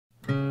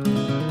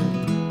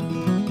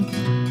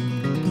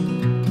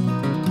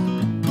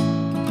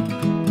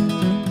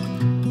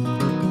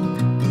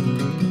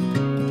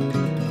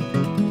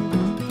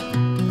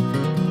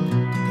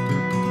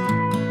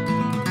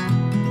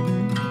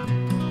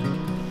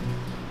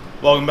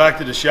Welcome back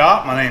to the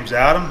shop. My name's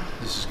Adam.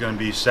 This is going to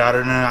be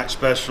Saturday Night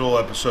Special,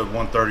 episode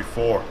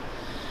 134.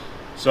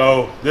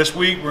 So this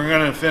week we're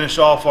going to finish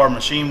off our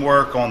machine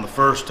work on the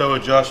first toe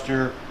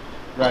adjuster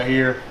right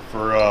here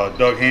for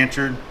Doug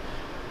Hanchard.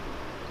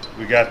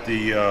 We got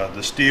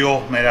the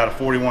steel made out of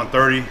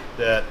 4130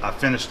 that I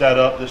finished that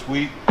up this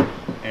week,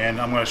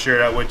 and I'm going to share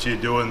that with you,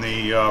 doing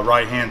the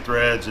right hand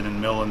threads and then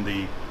milling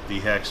the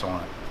hex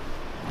on it.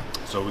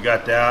 So we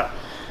got that.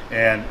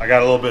 And I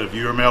got a little bit of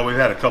viewer mail. We've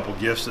had a couple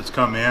gifts that's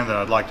come in that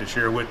I'd like to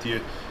share with you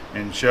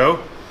and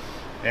show.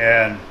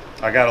 And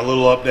I got a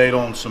little update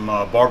on some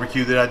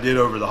barbecue that I did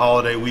over the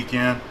holiday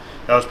weekend.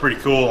 That was pretty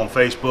cool on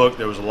Facebook.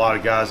 There was a lot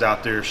of guys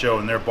out there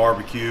showing their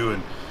barbecue,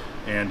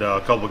 and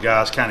a couple of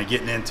guys kind of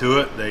getting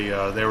into it.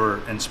 They were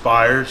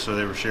inspired, so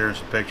they were sharing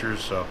some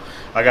pictures. So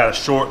I got a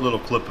short little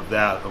clip of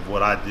that, of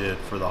what I did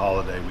for the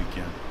holiday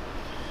weekend.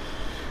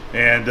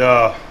 And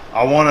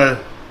I want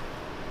to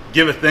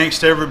give a thanks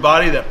to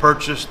everybody that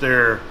purchased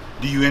their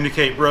 "Do You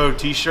Indicate Bro"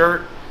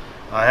 t-shirt.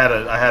 I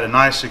had a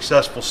nice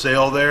successful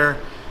sale there,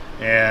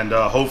 and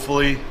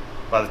hopefully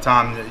by the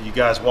time that you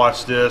guys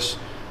watch this,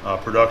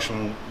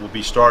 production will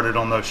be started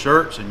on those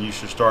shirts, and you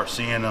should start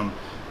seeing them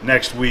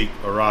next week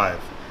arrive.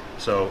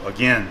 So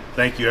again,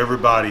 thank you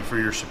everybody for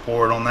your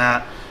support on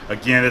that.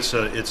 Again, it's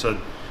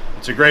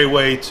a great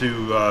way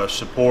to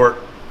support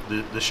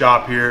the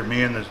shop here,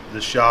 me and the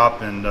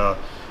shop, and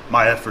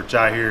my efforts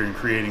out here in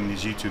creating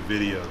these YouTube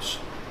videos.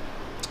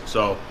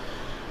 So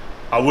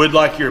I would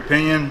like your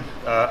opinion.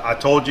 I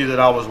told you that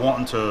I was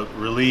wanting to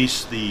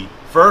release the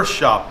first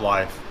Shop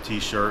Life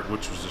t-shirt,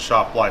 which was the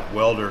Shop Life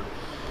welder,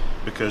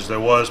 because there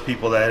was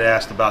people that had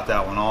asked about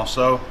that one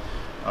also.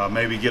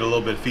 Maybe get a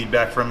little bit of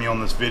feedback from you on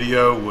this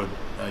video. Would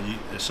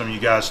some of you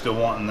guys still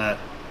wanting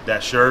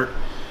that shirt?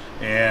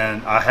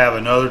 And I have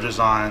another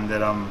design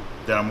that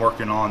I'm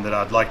working on that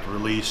I'd like to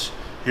release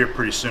here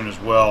pretty soon as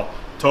well.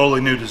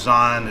 Totally new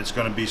design. It's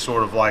going to be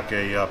sort of like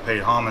a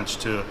paid homage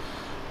to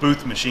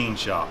Booth Machine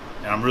Shop,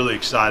 and I'm really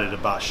excited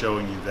about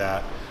showing you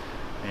that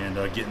and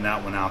getting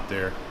that one out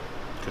there,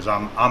 because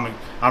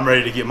I'm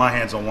ready to get my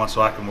hands on one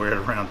so I can wear it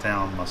around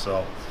town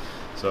myself.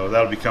 So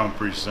that'll be coming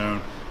pretty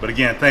soon. But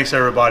again, thanks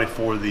everybody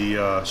for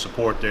the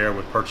support there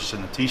with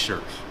purchasing the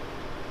t-shirts.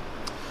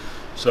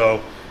 So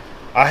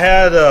I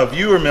had a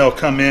viewer mail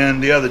come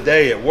in the other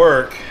day at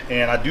work,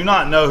 and I do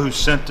not know who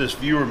sent this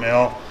viewer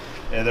mail.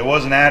 And there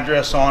was an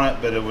address on it,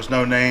 but it was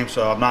no name,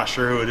 so I'm not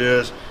sure who it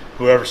is.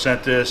 Whoever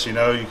sent this, you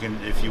know, you can,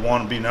 if you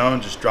want to be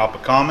known, just drop a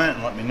comment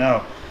and let me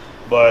know.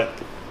 But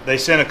they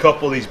sent a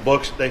couple of these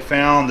books that they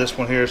found. This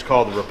one here is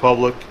called The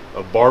Republic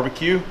of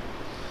Barbecue: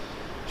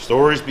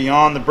 Stories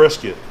Beyond the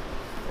Brisket,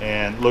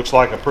 and looks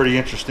like a pretty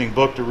interesting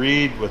book to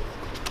read with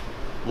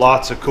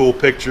lots of cool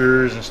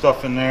pictures and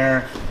stuff in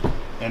there.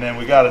 And then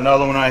we got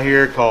another one right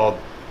here called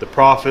The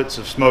Profits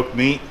of Smoked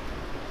Meat,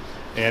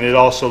 and it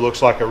also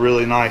looks like a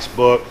really nice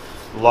book.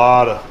 A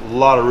lot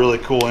of really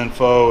cool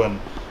info and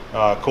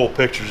cool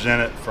pictures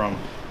in it from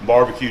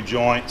barbecue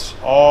joints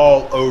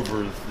all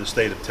over the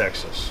state of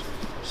Texas.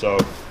 So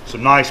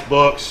some nice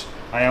books.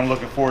 I am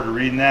looking forward to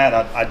reading that.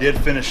 I did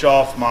finish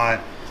off my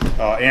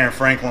Aaron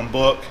Franklin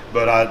book,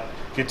 but I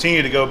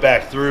continue to go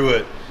back through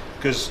it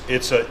because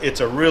it's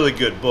a really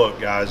good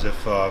book, guys.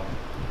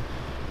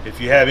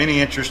 If you have any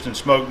interest in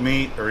smoked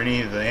meat or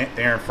any of the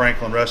Aaron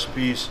Franklin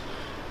recipes,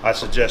 I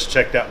suggest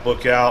check that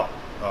book out.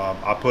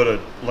 I put a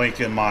link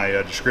in my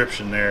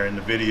description there in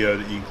the video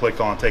that you can click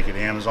on, take it to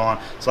Amazon.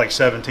 It's like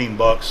 17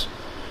 bucks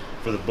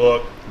for the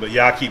book. But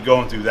yeah, I keep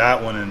going through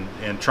that one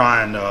and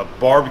trying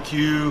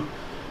barbecue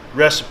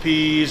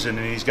recipes, and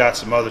then he's got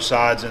some other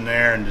sides in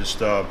there, and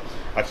just I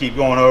keep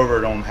going over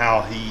it on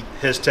how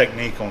his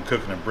technique on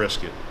cooking a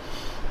brisket.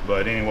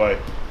 But anyway,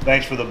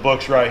 thanks for the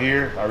books right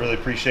here. I really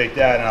appreciate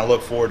that, and I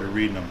look forward to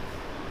reading them.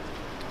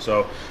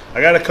 So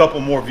I got a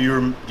couple more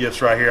viewer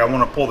gifts right here. I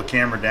want to pull the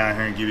camera down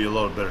here and give you a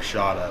little better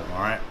shot of them,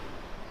 all right?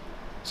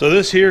 So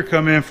this here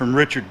come in from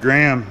Richard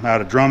Graham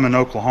out of Drummond,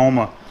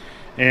 Oklahoma.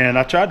 And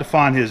I tried to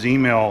find his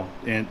email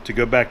and to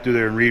go back through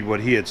there and read what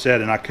he had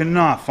said, and I could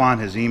not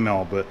find his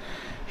email. But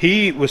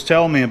he was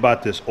telling me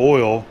about this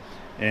oil,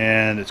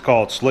 and it's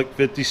called Slick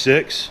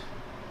 56.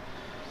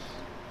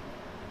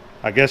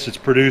 I guess it's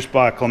produced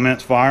by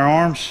Clement's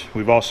Firearms.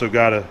 We've also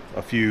got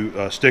a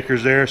few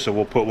stickers there, so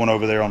we'll put one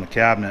over there on the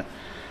cabinet.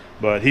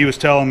 But he was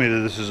telling me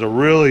that this is a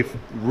really,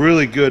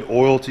 really good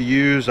oil to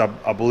use.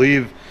 I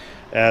believe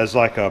as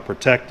like a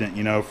protectant,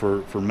 you know,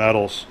 for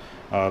metals.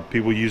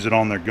 People use it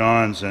on their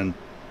guns, and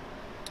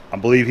I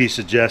believe he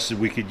suggested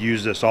we could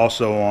use this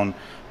also on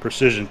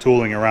precision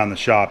tooling around the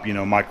shop, you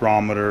know,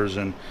 micrometers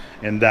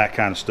and that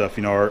kind of stuff,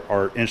 you know,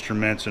 our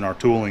instruments and our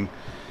tooling.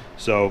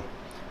 So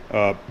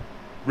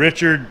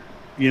Richard,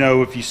 you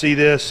know, if you see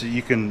this,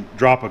 you can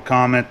drop a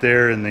comment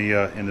there in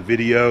the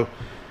video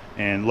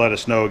and let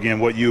us know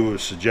again what you were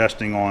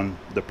suggesting on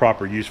the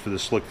proper use for the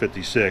Slick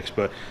 56.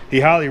 But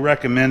he highly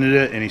recommended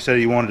it, and he said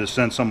he wanted to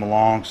send some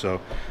along, so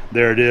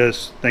there it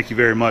is. Thank you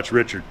very much,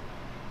 Richard.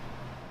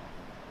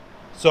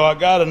 So I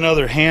got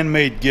another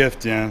handmade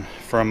gift in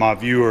from my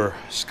viewer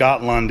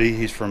Scott Lundy.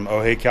 He's from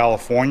Ojai,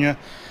 California.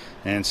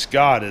 and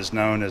Scott is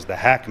known as the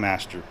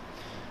Hackmaster.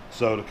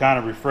 So to kind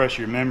of refresh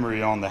your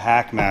memory on the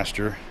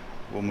Hackmaster,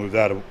 we'll move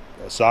that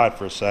aside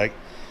for a sec.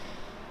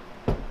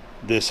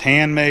 This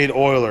handmade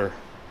oiler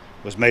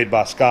was made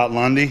by Scott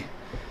Lundy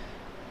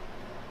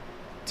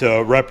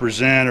to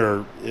represent,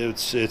 or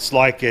it's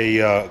like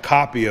a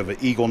copy of an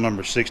Eagle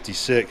number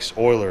 66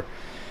 oiler.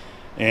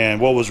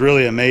 And what was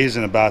really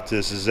amazing about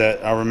this is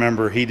that I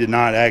remember he did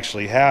not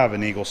actually have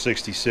an Eagle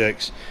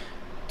 66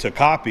 to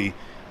copy,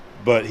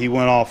 but he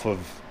went off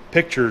of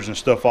pictures and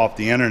stuff off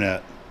the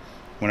internet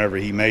whenever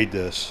he made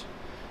this.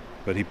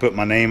 But he put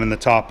my name in the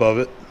top of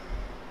it.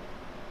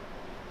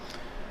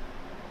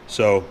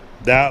 So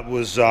that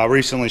was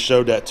recently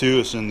showed that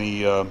to us in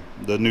the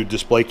new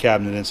display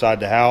cabinet inside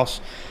the house.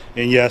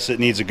 And yes, it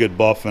needs a good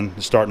buffing.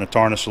 It's starting to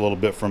tarnish a little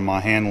bit from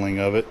my handling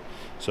of it,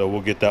 so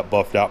we'll get that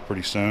buffed out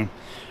pretty soon.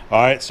 All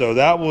right, so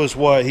that was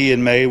what he had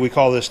made. We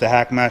call this the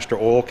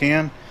Hackmaster oil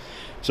can.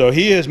 So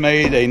he has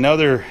made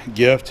another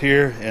gift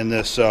here in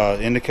this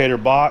indicator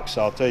box.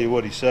 I'll tell you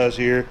what he says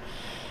here.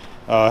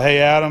 Hey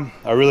Adam,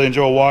 I really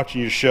enjoy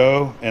watching your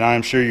show, and I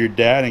am sure your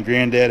dad and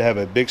granddad have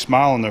a big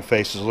smile on their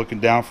faces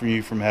looking down from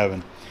you from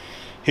heaven.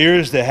 Here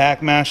is the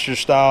Hackmaster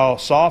style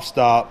soft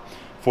stop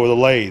for the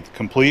lathe,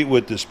 complete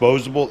with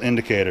disposable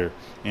indicator.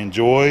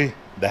 Enjoy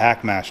the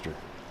Hackmaster.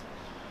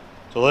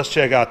 So let's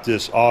check out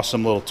this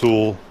awesome little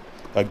tool.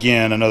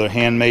 Again, another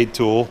handmade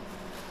tool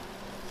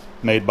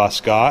made by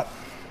Scott.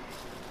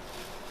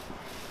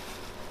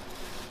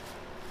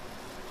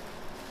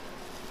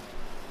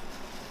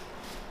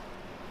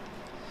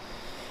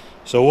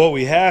 So what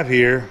we have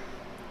here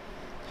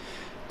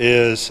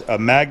is a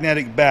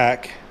magnetic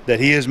back that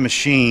he has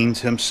machined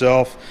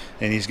himself,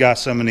 and he's got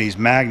some of these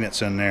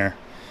magnets in there.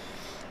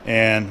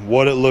 And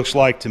what it looks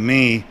like to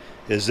me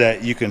is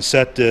that you can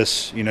set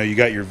this, you know, you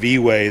got your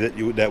V-way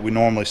that we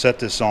normally set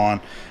this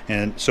on,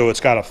 and so it's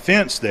got a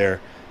fence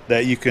there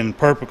that you can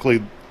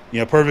perfectly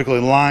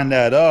line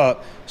that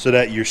up so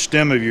that your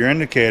stem of your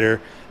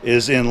indicator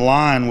is in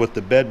line with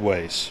the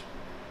bedways.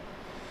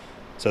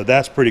 So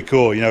that's pretty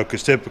cool, you know,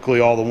 because typically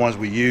all the ones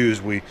we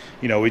use, we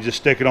just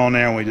stick it on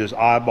there and we just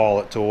eyeball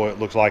it till it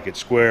looks like it's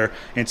square,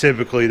 and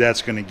typically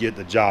that's going to get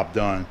the job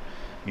done,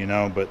 you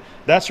know. But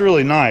that's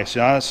really nice.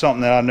 You know, that's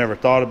something that I've never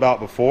thought about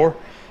before,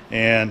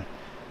 and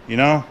you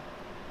know,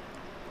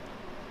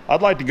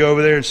 I'd like to go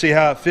over there and see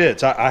how it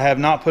fits. I have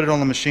not put it on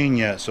the machine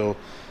yet, so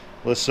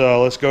let's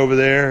go over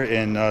there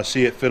and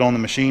see it fit on the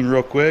machine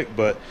real quick.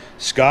 But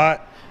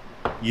Scott,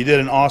 you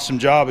did an awesome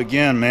job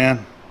again,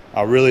 man.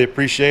 I really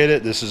appreciate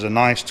it. This is a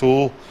nice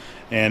tool,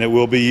 and it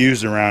will be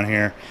used around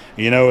here.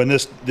 You know, and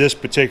this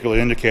particular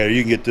indicator,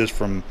 you can get this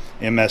from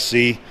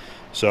MSC.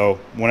 So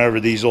whenever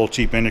these little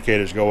cheap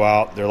indicators go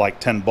out, they're like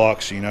 10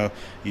 bucks. You know,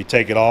 you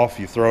take it off,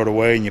 you throw it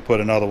away, and you put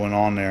another one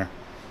on there.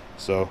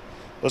 So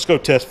let's go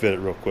test fit it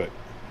real quick.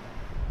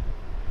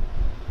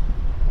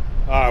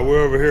 All right,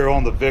 we're over here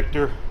on the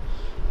Victor,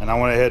 and I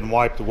went ahead and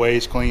wiped the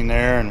ways clean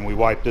there, and we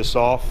wiped this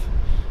off.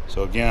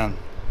 So again,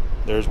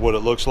 there's what it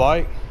looks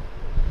like.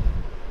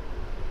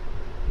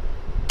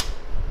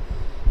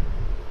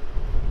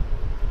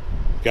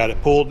 Got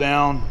it pulled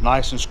down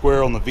nice and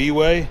square on the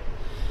V-way,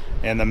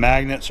 and the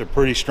magnets are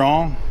pretty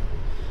strong.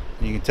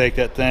 You can take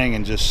that thing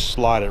and just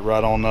slide it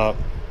right on up.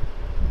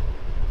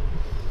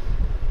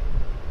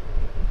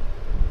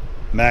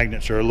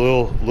 Magnets are a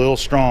little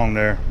strong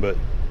there, but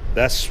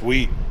that's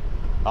sweet.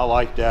 I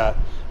like that.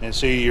 And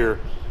see your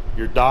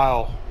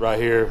dial right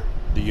here,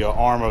 the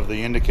arm of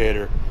the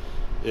indicator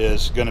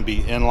is going to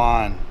be in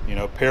line, you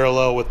know,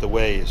 parallel with the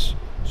ways.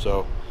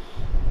 So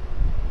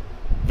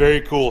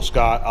very cool,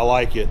 Scott. I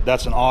like it.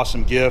 That's an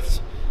awesome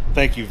gift.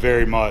 Thank you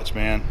very much,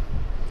 man.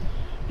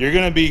 You're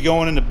going to be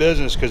going into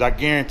business, because I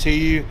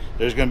guarantee you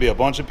there's going to be a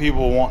bunch of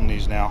people wanting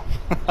these now.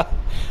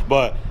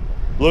 But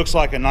looks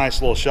like a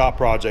nice little shop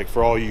project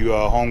for all you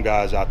home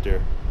guys out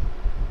there.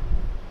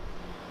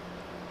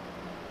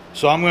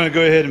 So I'm going to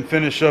go ahead and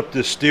finish up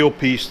this steel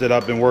piece that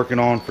I've been working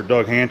on for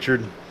Doug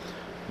Hanchard.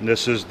 And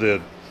this is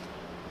the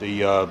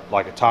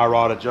like a tie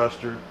rod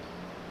adjuster,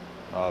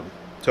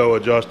 toe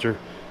adjuster.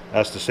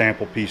 That's the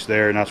sample piece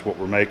there, and that's what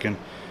we're making.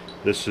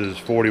 This is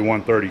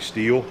 4130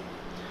 steel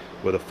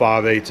with a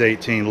 5/8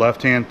 18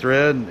 left hand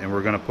thread, and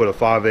we're going to put a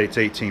 5/8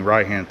 18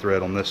 right hand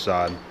thread on this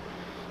side.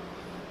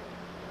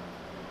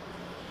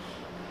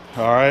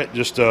 All right,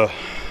 just a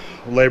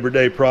Labor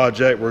Day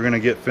project we're going to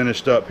get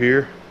finished up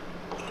here.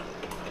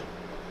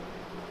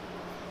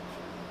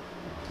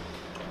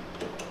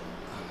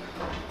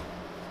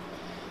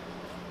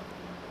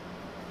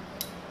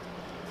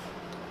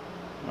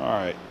 All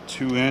right,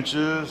 2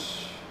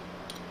 inches.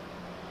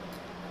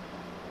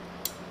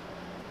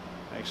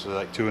 Actually,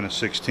 like 2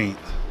 1/16.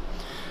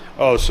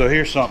 Oh, so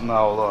here's something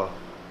I'll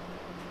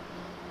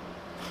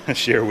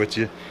share with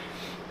you.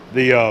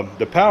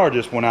 The power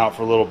just went out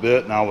for a little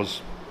bit, and I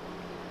was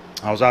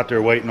out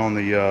there waiting on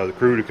the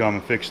crew to come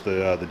and fix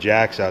the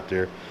jacks out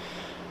there.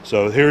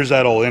 So here's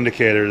that old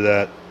indicator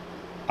that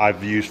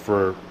I've used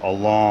for a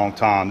long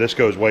time. This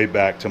goes way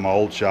back to my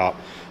old shop.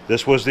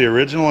 This was the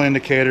original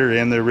indicator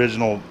and the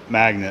original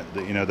magnet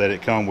that, you know, that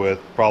it come with.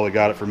 Probably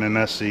got it from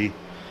MSC.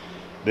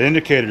 The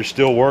indicator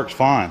still works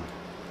fine.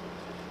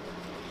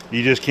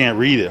 You just can't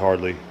read it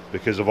hardly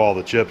because of all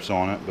the chips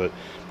on it. But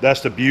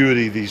that's the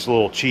beauty of these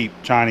little cheap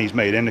Chinese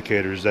made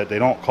indicators, that they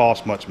don't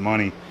cost much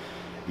money,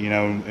 you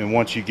know, and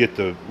once you get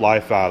the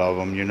life out of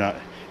them,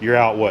 you're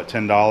out what,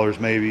 $10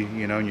 maybe,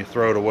 you know, and you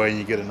throw it away and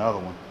you get another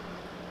one.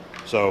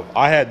 So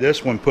I had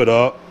this one put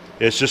up.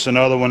 It's just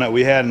another one that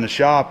we had in the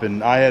shop,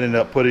 and I ended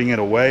up putting it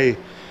away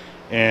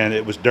and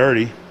it was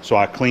dirty, so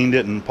I cleaned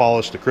it and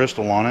polished the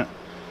crystal on it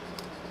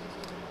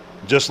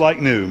just like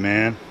new,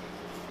 man.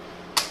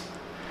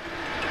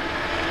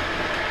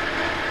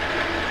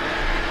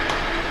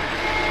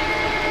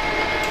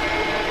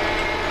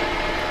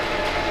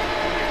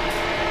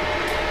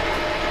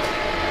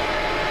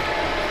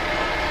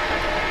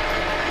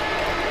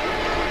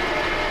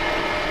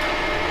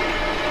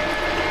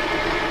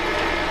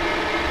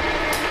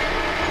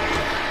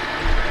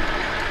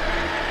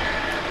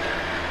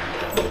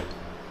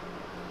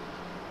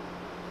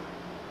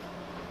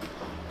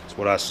 That's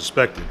what I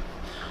suspected.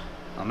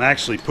 I'm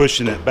actually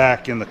pushing it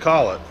back in the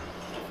collet.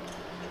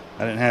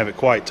 I didn't have it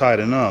quite tight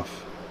enough.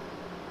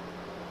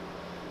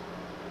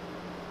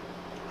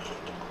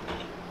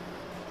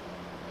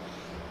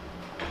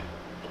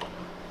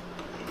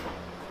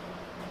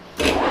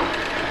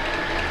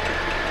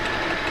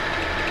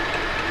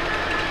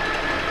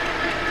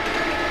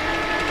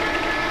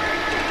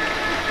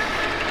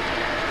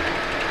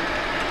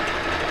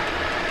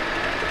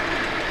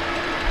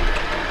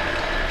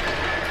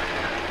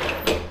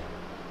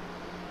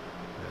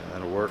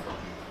 Work.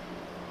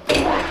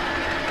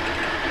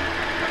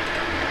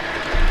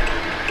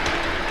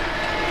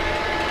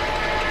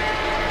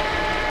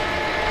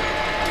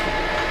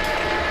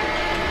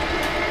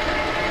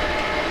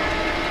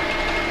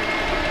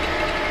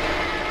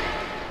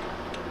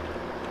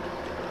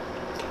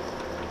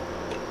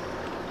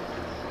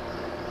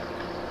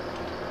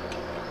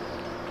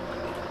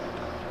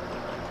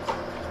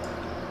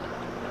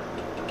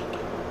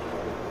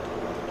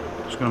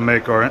 Just going to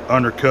make our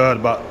undercut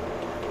about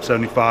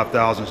 75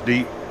 thousandths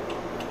deep.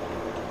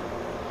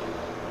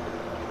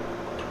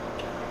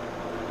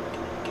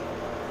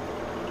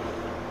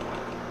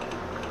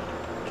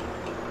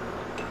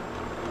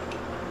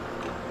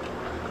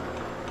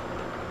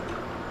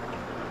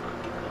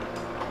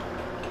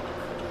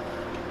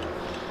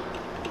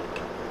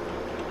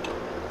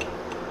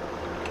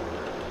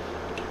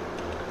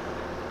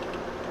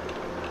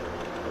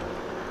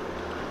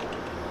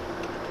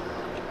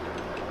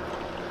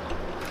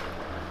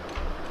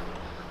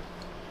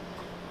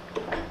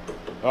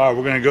 All right,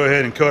 we're going to go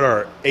ahead and cut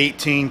our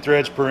 18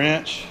 threads per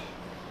inch.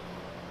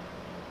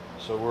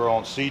 So we're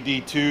on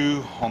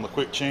CD2 on the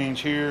quick change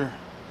here.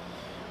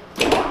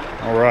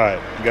 All right,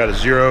 got a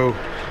 0.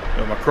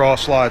 Got my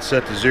cross slide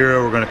set to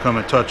 0. We're going to come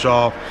and touch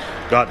off.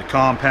 Got the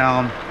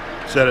compound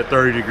set at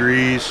 30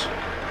 degrees.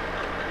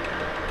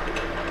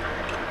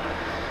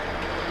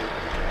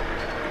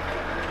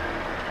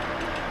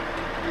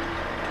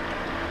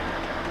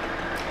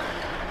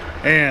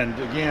 And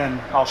again,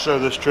 I'll show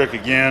this trick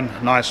again.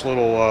 Nice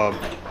little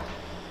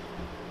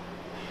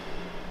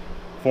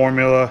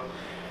formula.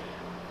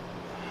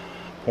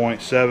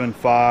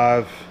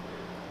 0.75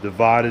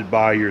 divided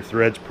by your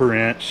threads per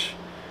inch.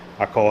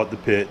 I call it the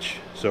pitch.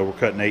 So we're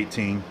cutting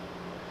 18.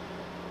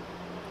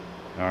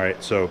 All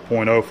right, so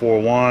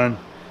 0.041.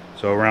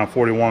 So around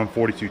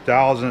 42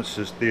 thousandths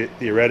is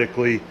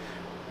theoretically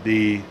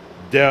the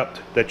depth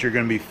that you're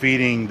going to be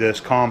feeding this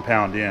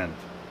compound in.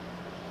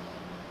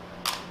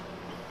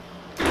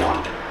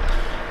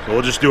 So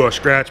we'll just do a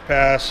scratch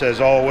pass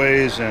as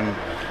always and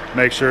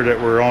make sure that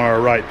we're on our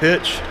right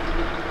pitch.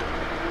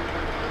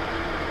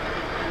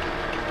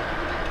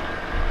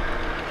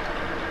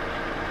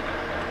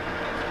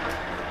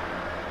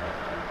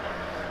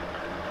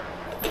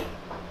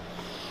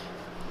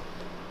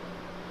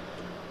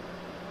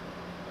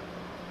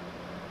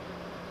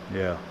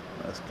 Yeah,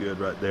 that's good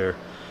right there.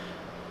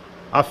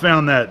 I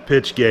found that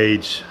pitch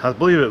gauge, I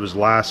believe it was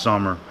last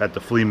summer at the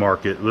flea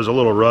market. It was a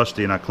little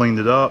rusty and I cleaned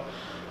it up.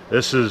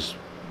 This has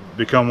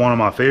become one of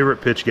my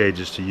favorite pitch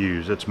gauges to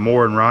use. It's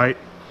Moore and Wright,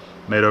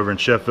 made over in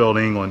Sheffield,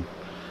 England.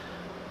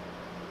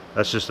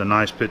 That's just a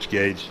nice pitch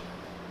gauge.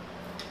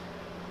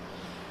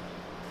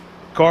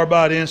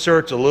 Carbide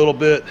insert's a little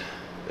bit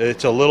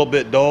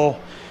dull,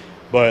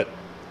 but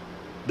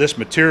this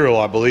material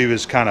I believe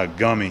is kind of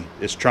gummy.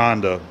 It's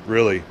trying to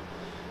really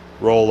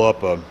roll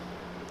up a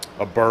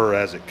burr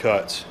as it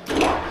cuts.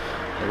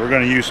 We're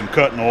going to use some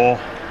cutting oil.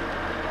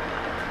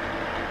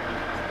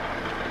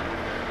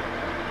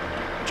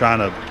 Trying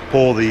to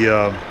pull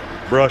the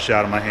brush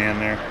out of my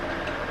hand there.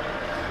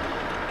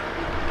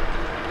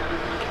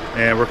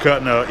 And we're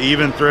cutting an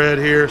even thread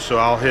here, so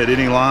I'll hit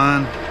any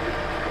line.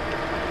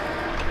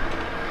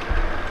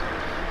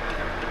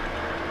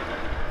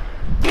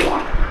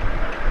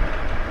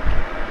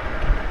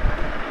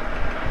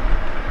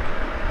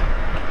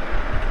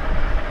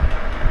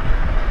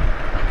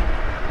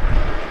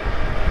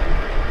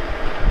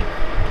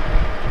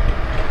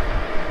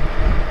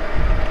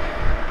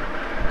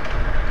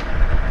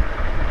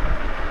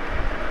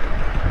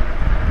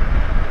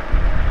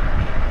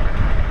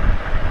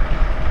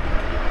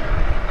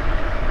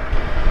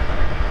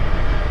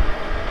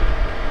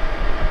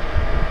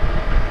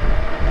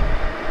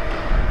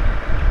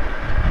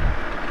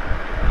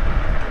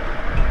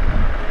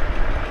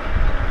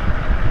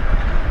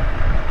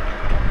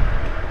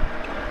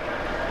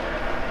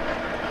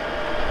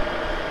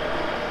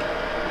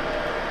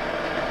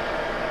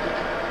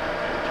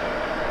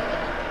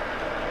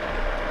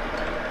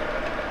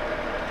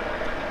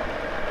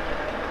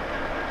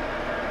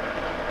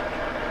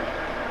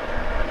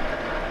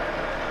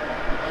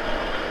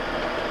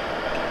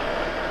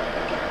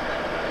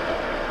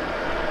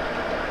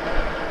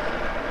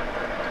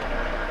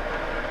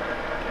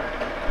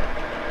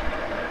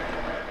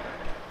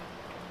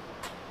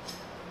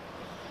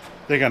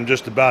 think I'm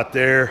just about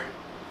there.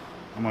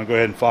 I'm gonna go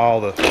ahead and file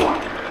the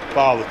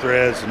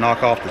threads and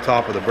knock off the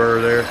top of the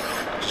burr there.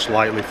 Just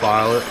lightly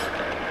file it.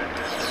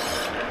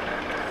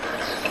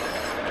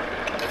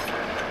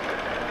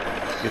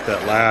 Get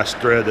that last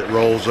thread that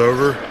rolls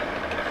over.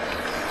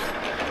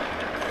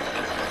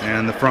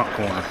 And the front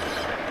corner.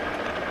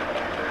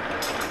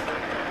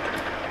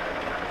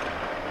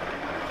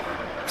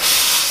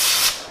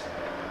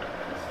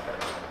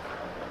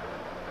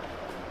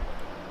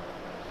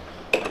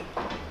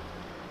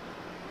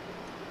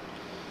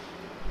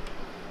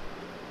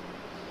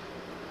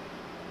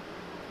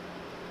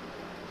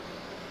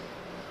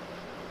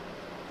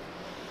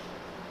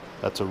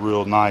 That's a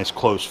real nice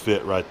close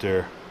fit right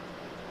there.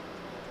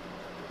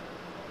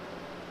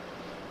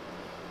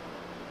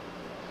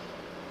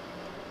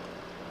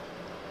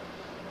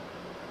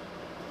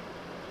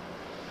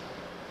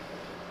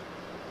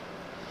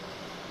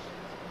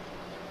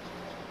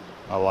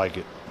 I like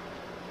it.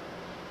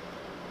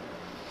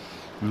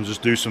 And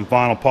just do some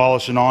final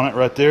polishing on it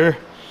right there.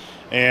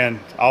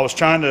 And I was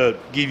trying to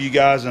give you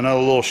guys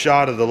another little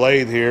shot of the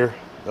lathe here.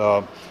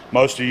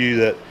 Most of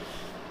you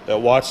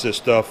that watch this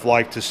stuff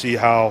like to see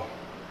how,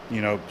 you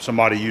know,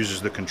 somebody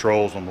uses the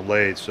controls on the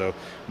lathe. So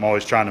I'm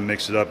always trying to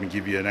mix it up and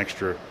give you an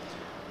extra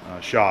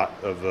shot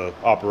of the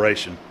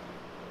operation.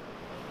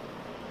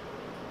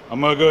 I'm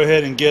going to go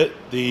ahead and get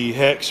the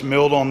hex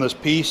milled on this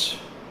piece.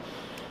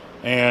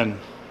 And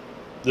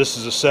this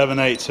is a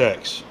 7/8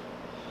 hex.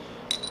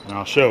 And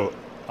I'll show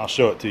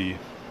it to you.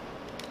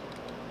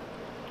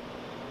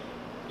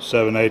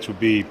 7/8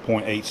 would be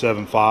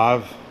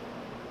 0.875.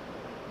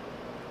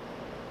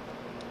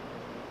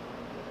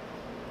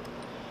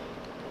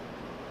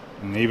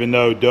 And even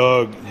though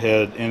Doug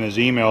had in his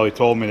email, he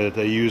told me that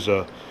they use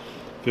a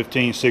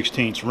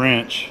 15/16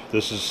 wrench,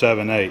 this is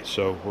 7/8,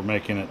 so we're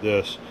making it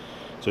this.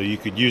 So you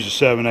could use a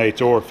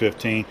 7/8 or a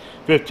 15.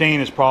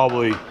 15 is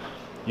probably,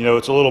 you know,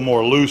 it's a little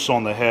more loose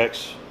on the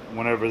hex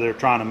whenever they're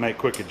trying to make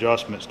quick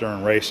adjustments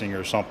during racing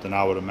or something,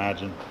 I would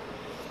imagine.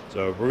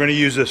 So we're going to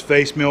use this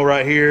face mill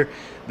right here.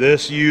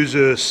 This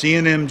uses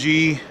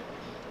CNMG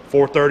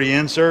 430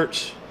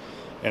 inserts,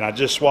 and I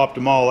just swapped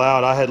them all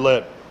out. I had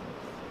let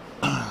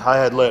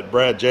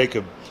Brad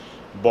Jacob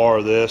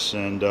borrow this,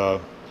 and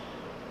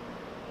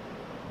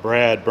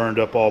Brad burned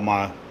up all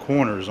my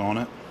corners on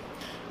it.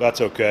 That's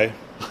okay.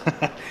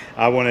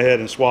 I went ahead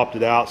and swapped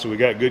it out, so we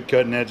got good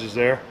cutting edges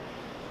there.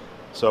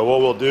 So what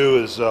we'll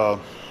do is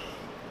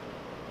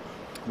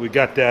we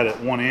got that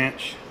at 1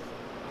 inch,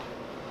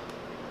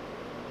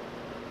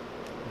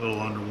 a little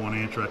under 1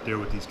 inch right there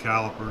with these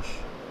calipers.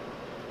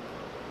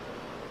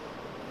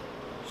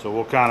 So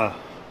we'll kind of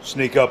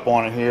sneak up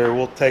on it here.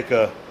 We'll take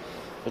a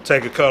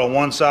cut on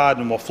one side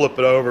and we'll flip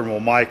it over and we'll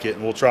mic it,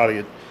 and we'll try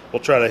to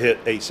hit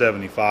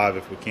 875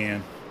 if we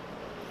can.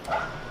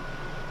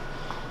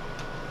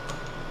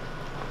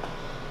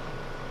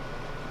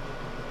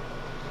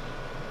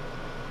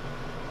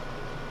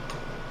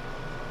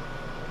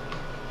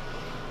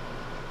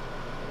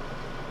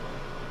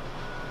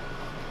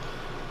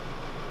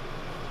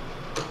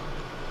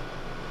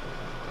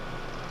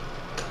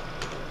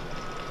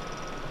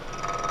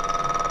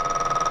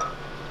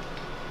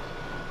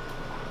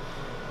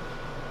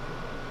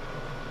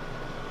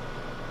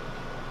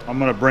 I'm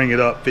going to bring it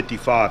up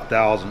 55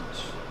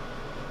 thousandths.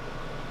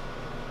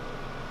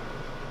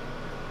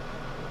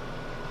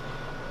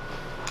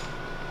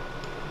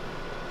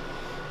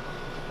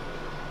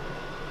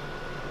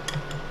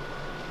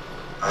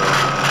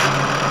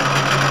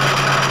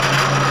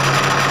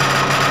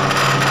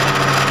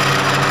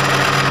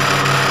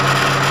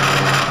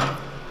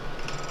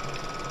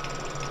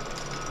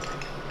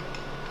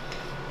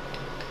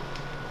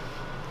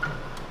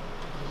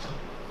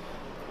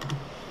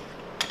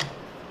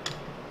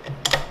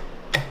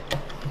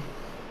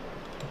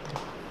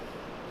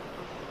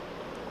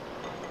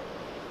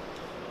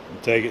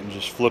 Take it and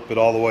just flip it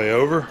all the way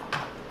over.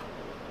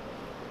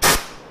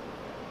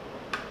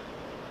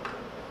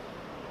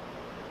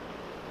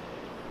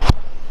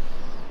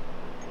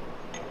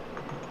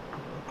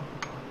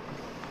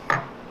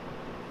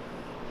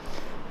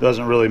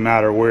 Doesn't really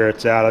matter where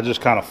it's at. I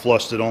just kind of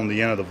flushed it on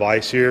the end of the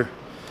vise here.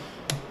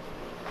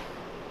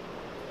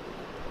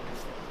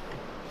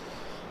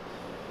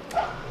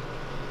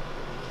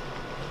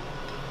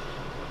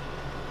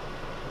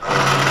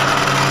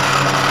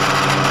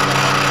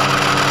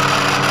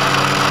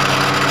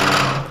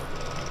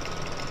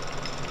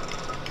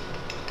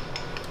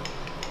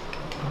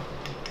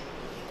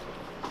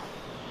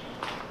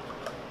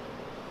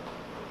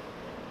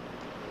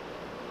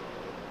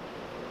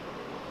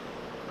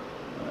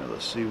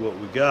 Let's see what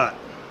we got.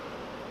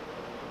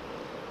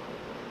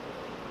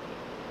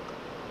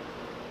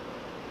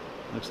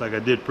 Looks like I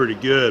did pretty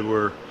good.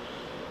 We're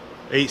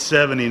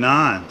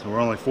 879, so we're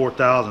only 4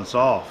 thousandths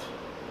off.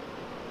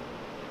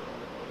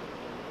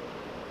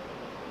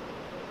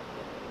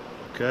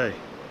 Okay.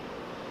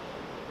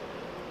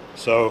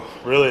 So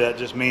really that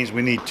just means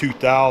we need 2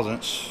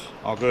 thousandths.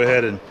 I'll go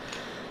ahead and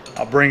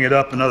I'll bring it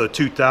up another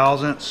 2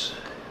 thousandths,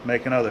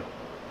 make another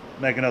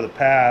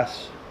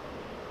pass.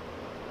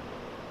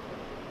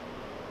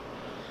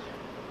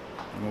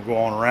 and we'll go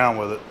on around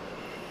with it.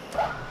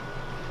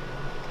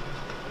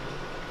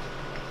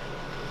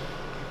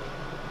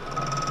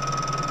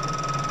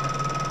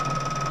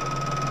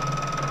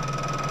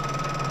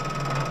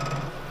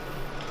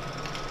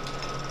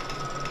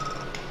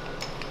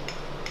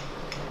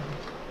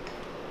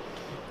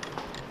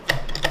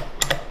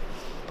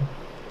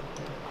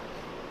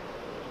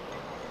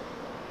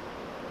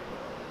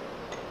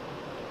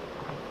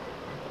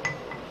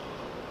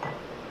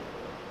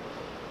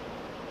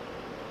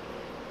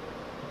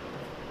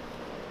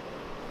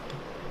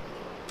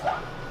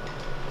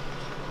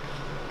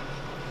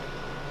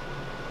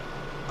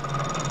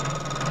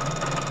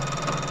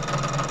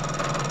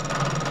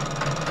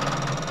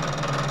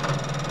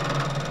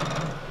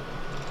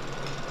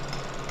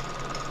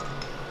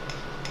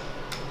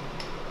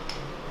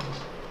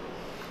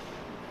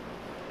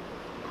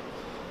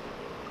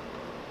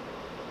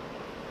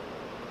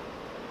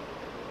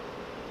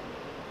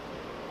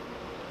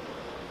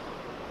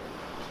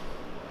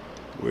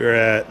 We're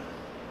at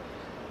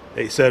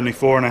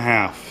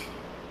 874.5.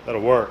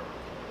 That'll work.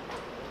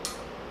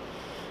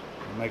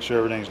 Make sure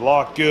everything's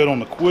locked good on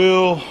the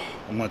quill.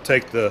 I'm going to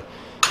take the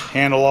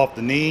handle off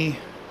the knee.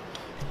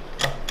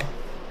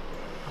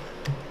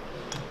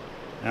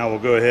 Now we'll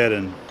go ahead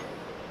and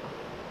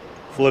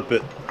flip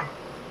it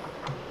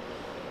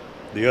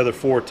the other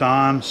 4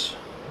 times.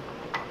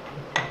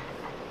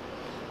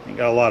 Ain't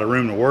got a lot of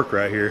room to work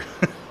right here.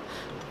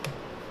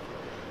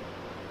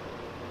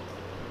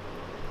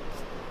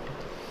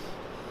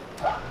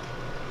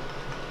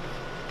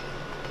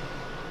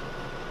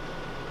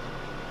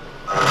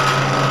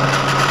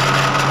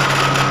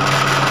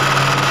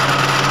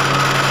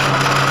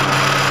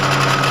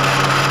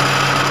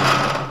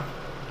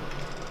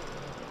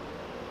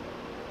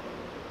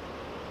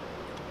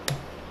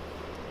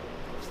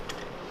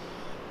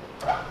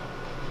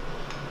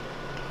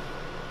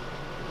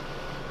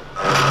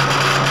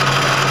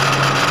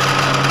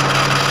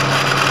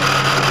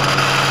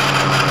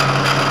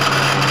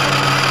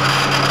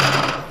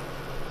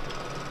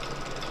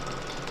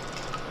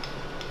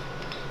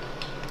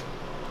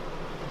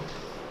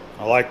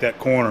 I like that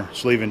corner.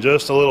 It's leaving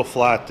just a little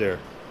flat there.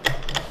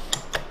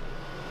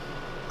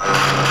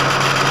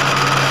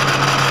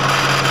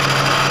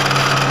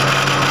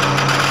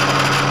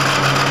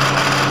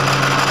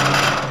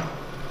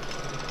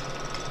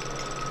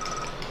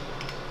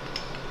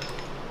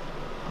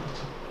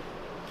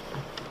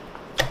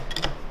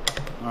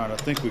 All right, I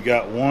think we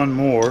got one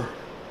more.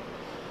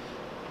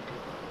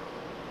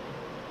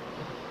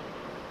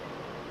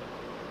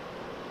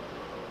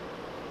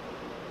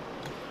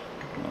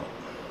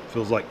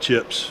 Feels like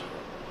chips.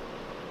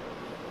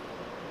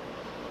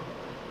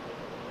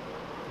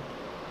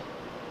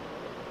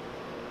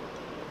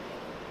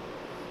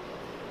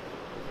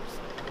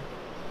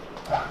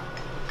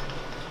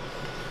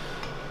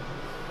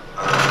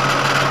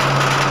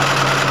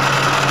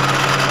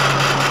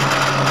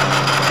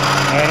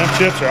 Man, them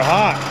chips are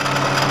hot.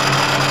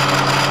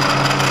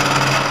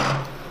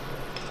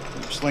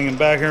 I'm slinging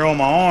back here on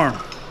my arm.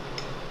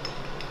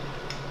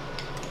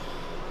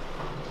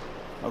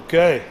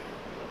 Okay.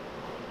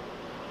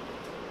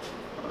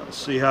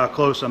 Let's see how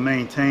close I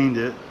maintained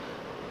it.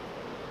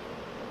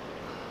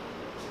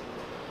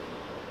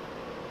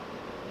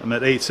 I'm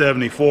at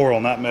 874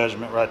 on that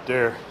measurement right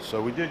there,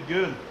 so we did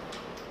good.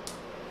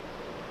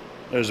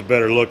 There's a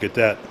better look at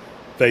that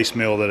face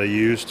mill that I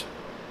used.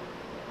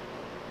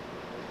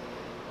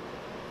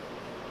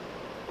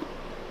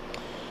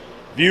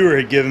 Viewer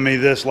had given me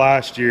this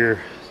last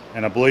year,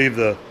 and I believe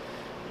it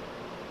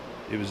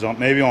was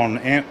maybe on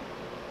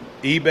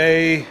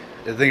eBay.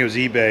 I think it was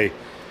eBay.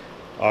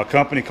 A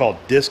company called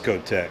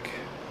Discotech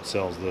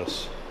sells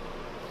this.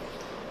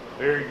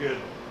 Very good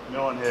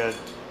milling head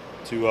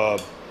to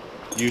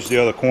use the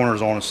other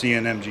corners on a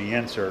CNMG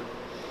insert.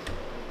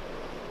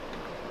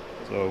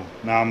 So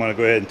now I'm going to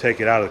go ahead and take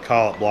it out of the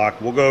collet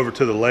block. We'll go over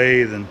to the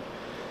lathe and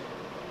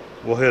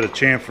we'll hit a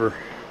chamfer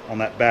on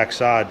that back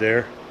side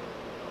there.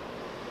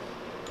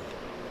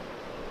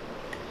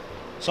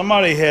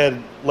 Somebody had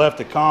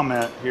left a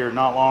comment here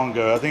not long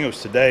ago, I think it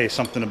was today,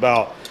 something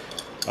about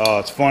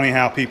it's funny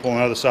how people on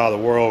the other side of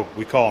the world,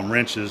 we call them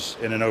wrenches,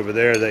 and then over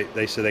there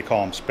they say they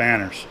call them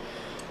spanners.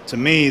 To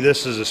me,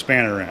 this is a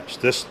spanner wrench.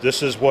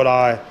 This is what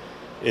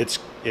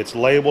it's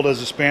labeled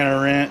as a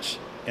spanner wrench,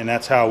 and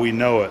that's how we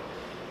know it.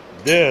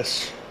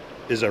 This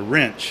is a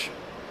wrench.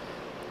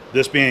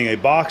 This being a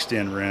boxed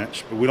in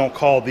wrench, but we don't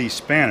call these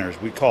spanners.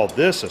 We call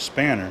this a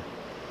spanner.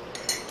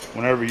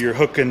 Whenever you're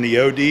hooking the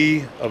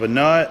OD of a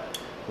nut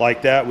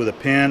like that with a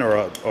pin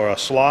or a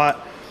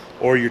slot,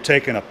 or you're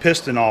taking a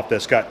piston off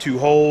that's got 2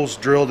 holes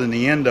drilled in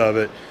the end of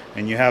it,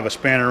 and you have a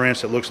spanner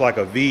wrench that looks like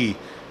a V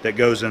that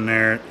goes in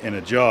there and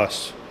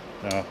adjusts.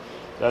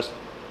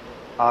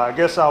 I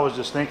guess I was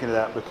just thinking of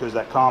that because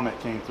that comment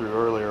came through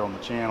earlier on the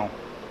channel.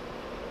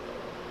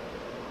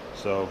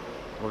 So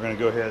we're going to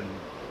go ahead and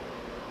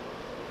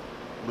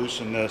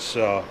loosen this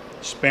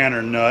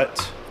spanner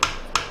nut.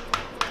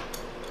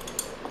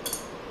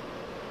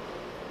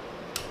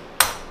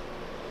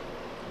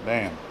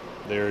 Bam,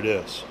 there it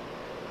is.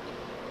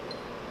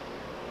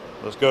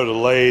 Let's go to the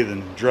lathe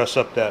and dress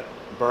up that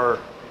burr.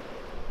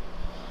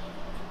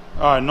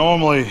 Alright,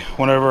 normally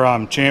whenever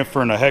I'm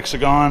chamfering a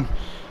hexagon,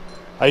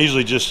 I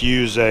usually just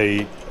use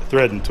a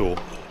threading tool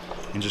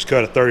and just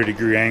cut a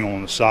 30-degree angle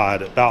on the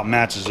side. It about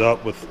matches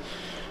up with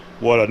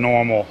what a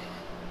normal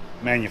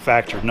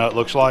manufactured nut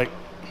looks like.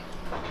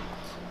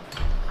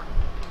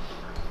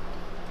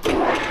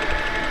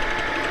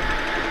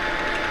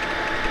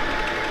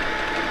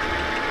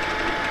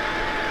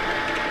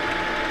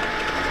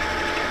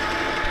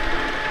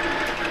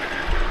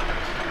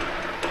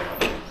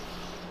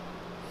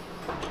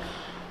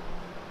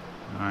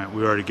 Alright,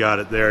 we already got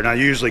it there. And I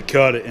usually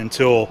cut it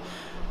until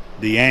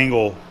the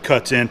angle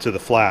cuts into the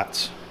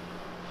flats.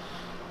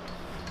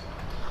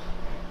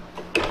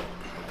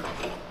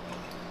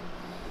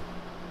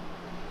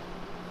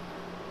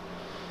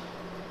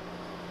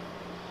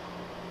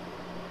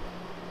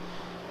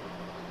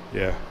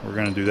 Yeah, we're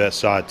going to do that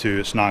side too.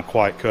 It's not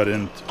quite cut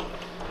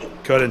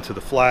into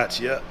the flats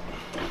yet.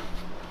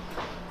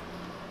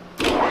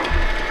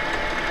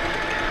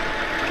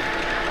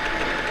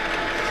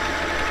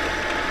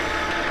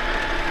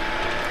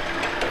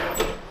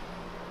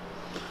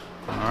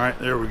 All right,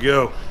 there we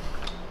go.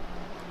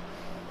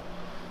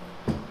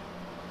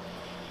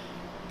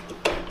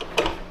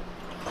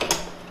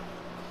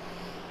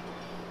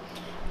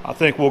 I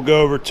think we'll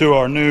go over to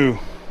our new,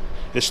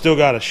 it's still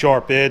got a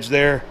sharp edge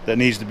there that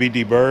needs to be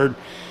deburred.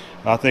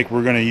 I think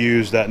we're going to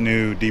use that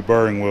new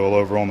deburring wheel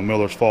over on the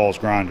Miller's Falls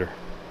grinder.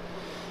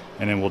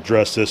 And then we'll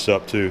dress this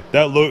up too.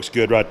 That looks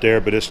good right there,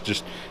 but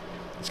it's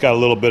got a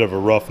little bit of a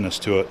roughness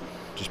to it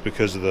just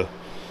because of the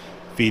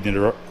feeding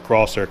it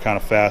across there kind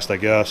of fast, I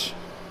guess.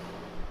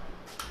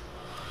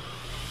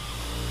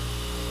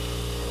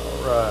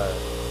 All right.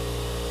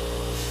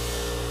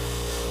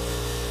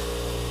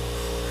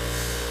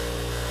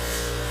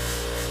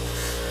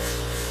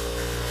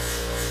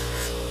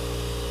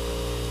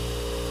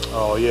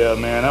 Oh yeah,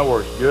 man, that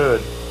works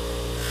good.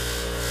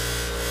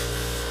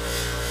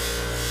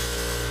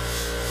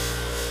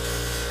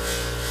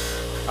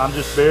 I'm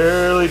just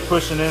barely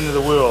pushing into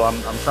the wheel.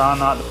 I'm trying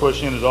not to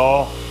push in at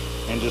all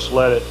and just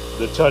let it,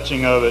 the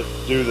touching of it,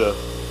 do the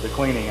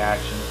cleaning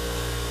action.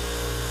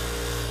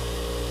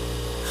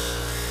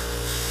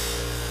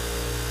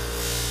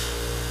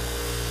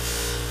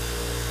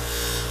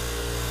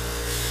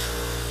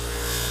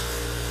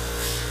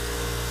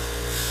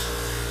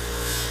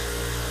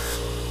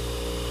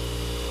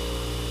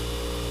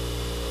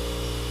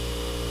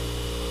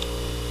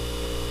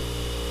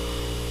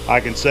 I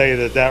can say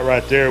that that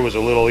right there was a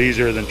little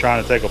easier than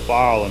trying to take a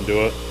file and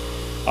do it.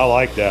 I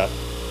like that.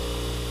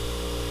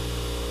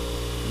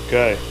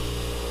 Okay.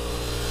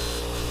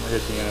 I'm gonna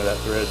hit the end of that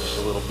thread just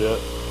a little bit.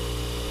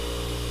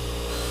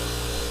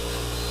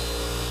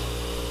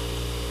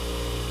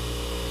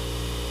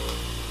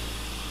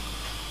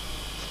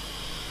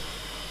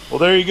 Well,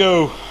 there you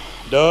go,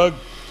 Doug.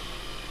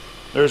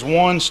 There's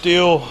one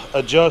steel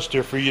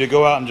adjuster for you to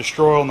go out and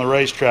destroy on the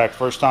racetrack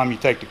first time you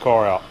take the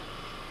car out.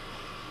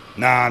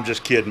 Nah, I'm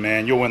just kidding,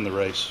 man. You'll win the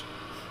race.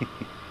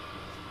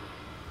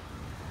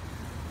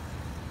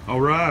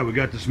 All right, we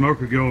got the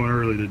smoker going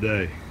early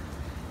today.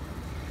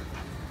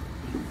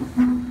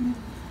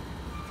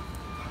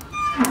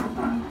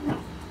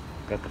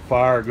 Got the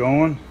fire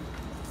going.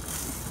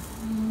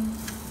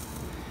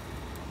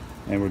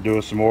 And we're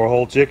doing some more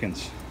whole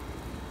chickens.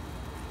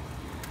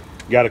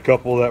 Got a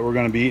couple that we're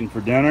going to be eating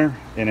for dinner.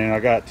 And then I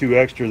got 2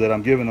 extra that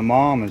I'm giving to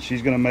Mom, and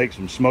she's going to make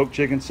some smoked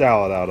chicken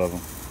salad out of them.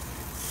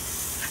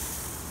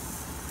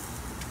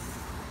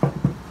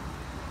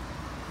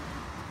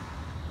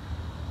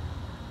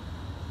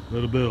 A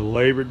little bit of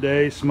Labor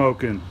Day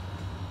smoking.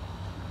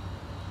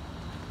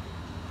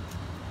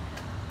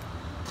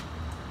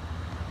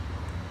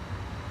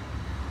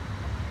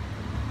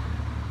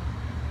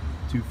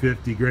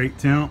 $250 great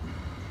temp.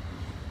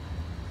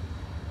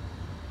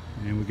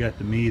 And we got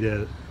the meat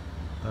at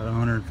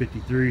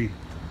 153.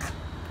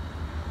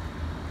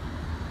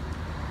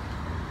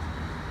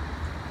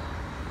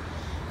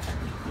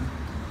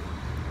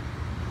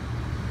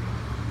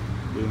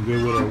 Doing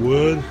good with our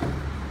wood.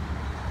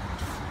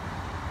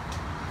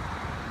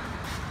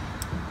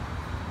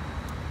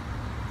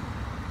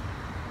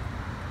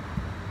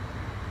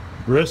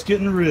 Brisket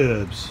and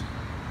ribs.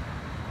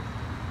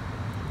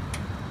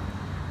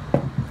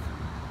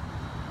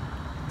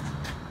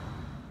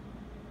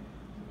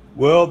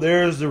 Well,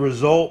 there's the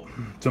result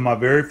to my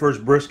very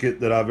first brisket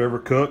that I've ever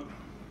cooked.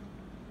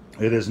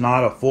 It is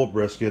not a full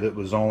brisket. It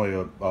was only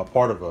a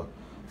part of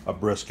a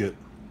brisket.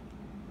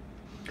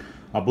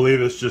 I believe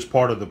it's just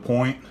part of the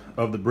point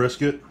of the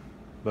brisket,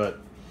 but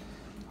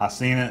I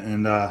seen it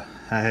and I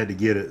had to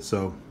get it.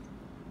 So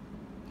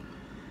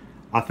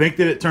I think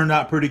that it turned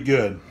out pretty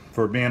good.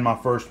 For being my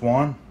first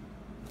one.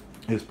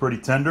 It's pretty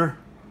tender,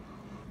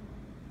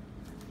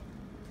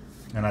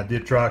 and I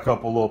did try a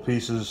couple little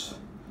pieces.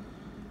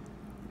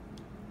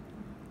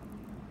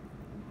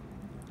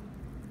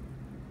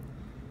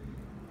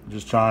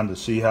 Just trying to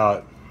see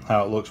how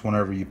it looks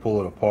whenever you pull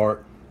it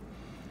apart.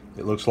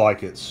 It looks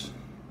like it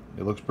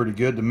looks pretty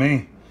good to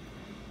me.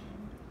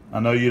 I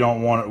know you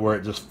don't want it where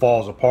it just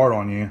falls apart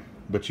on you,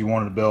 but you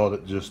want it to be able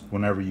to just,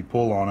 whenever you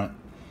pull on it,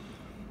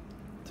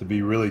 to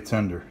be really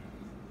tender.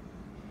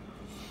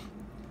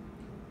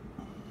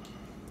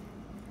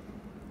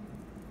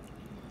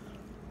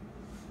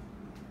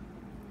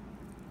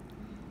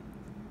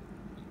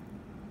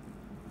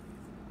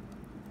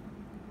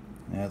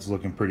 Yeah, it's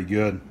looking pretty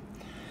good.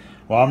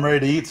 Well, I'm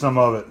ready to eat some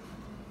of it.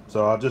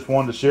 So I just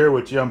wanted to share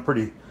with you. I'm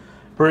pretty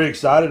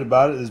excited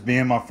about it, as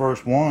being my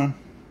first one.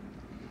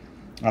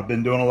 I've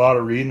been doing a lot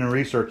of reading and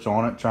research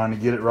on it, trying to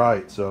get it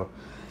right. So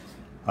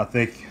I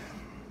think,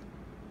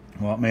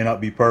 well, it may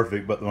not be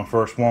perfect, but my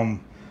first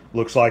one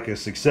looks like a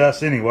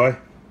success anyway.